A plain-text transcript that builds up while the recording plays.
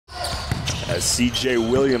As C.J.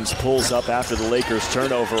 Williams pulls up after the Lakers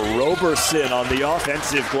turnover. Roberson on the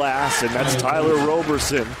offensive glass, and that's Tyler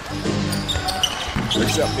Roberson.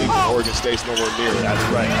 Except being Oregon State's nowhere near it.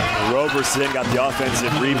 That's right. Roberson got the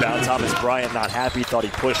offensive rebound. Thomas Bryant not happy, thought he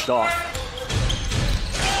pushed off.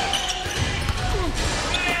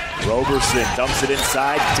 Roberson dumps it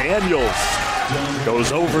inside. Daniels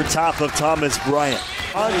goes over top of Thomas Bryant.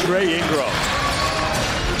 Andre Ingram.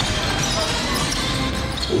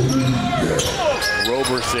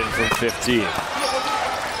 Roberson from 15.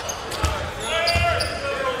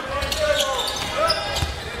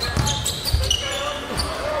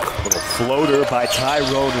 Little floater by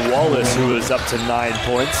Tyrone Wallace, who is up to 9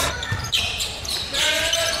 points.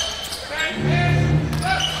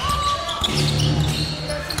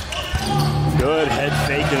 Good head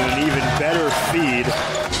fake and an even better feed.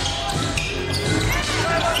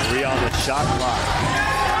 3 on the shot clock.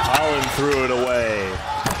 Holland threw it away.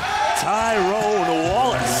 Tyrone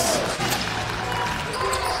Wallace.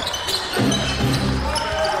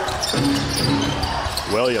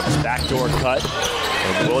 Williams, backdoor cut.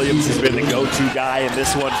 And Williams has been the go-to guy in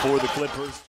this one for the Clippers.